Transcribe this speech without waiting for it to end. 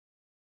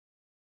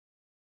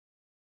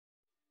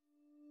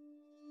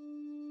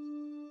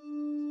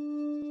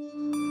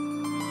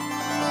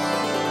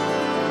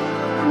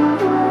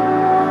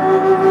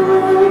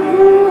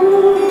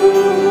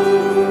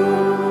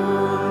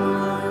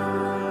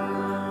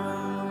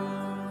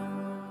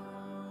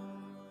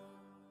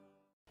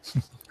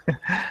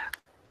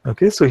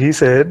Okay, so he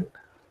said,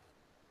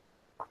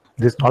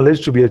 this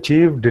knowledge to be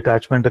achieved,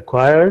 detachment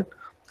acquired,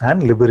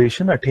 and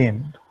liberation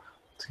attained.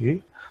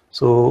 See,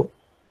 so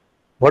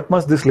what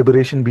must this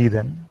liberation be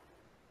then?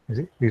 You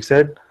see, we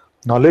said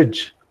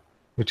knowledge,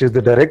 which is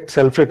the direct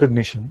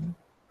self-recognition,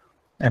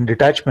 and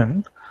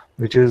detachment,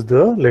 which is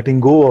the letting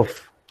go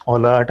of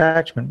all our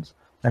attachments.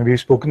 And we've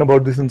spoken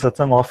about this in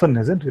satsang often,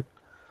 isn't it?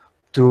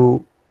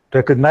 To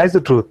recognize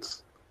the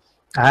truths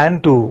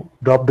and to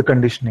drop the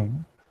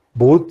conditioning,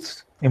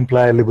 both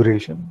imply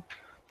liberation.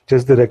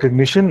 Just the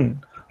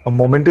recognition, a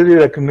momentary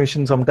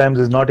recognition sometimes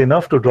is not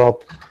enough to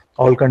drop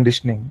all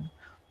conditioning.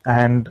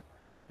 And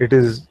it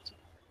is,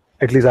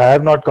 at least I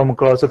have not come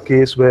across a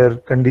case where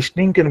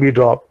conditioning can be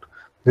dropped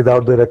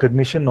without the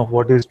recognition of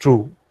what is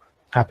true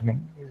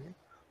happening.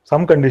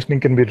 Some conditioning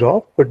can be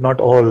dropped, but not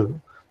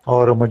all,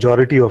 or a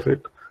majority of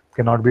it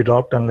cannot be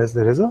dropped unless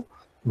there is a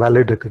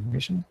valid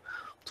recognition.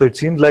 So it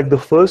seems like the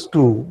first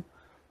two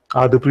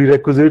are the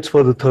prerequisites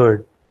for the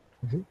third.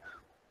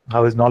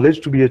 How is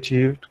knowledge to be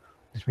achieved,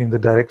 which means the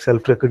direct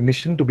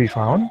self-recognition to be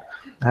found,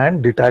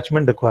 and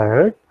detachment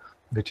acquired,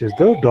 which is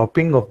the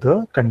dropping of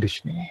the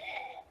conditioning.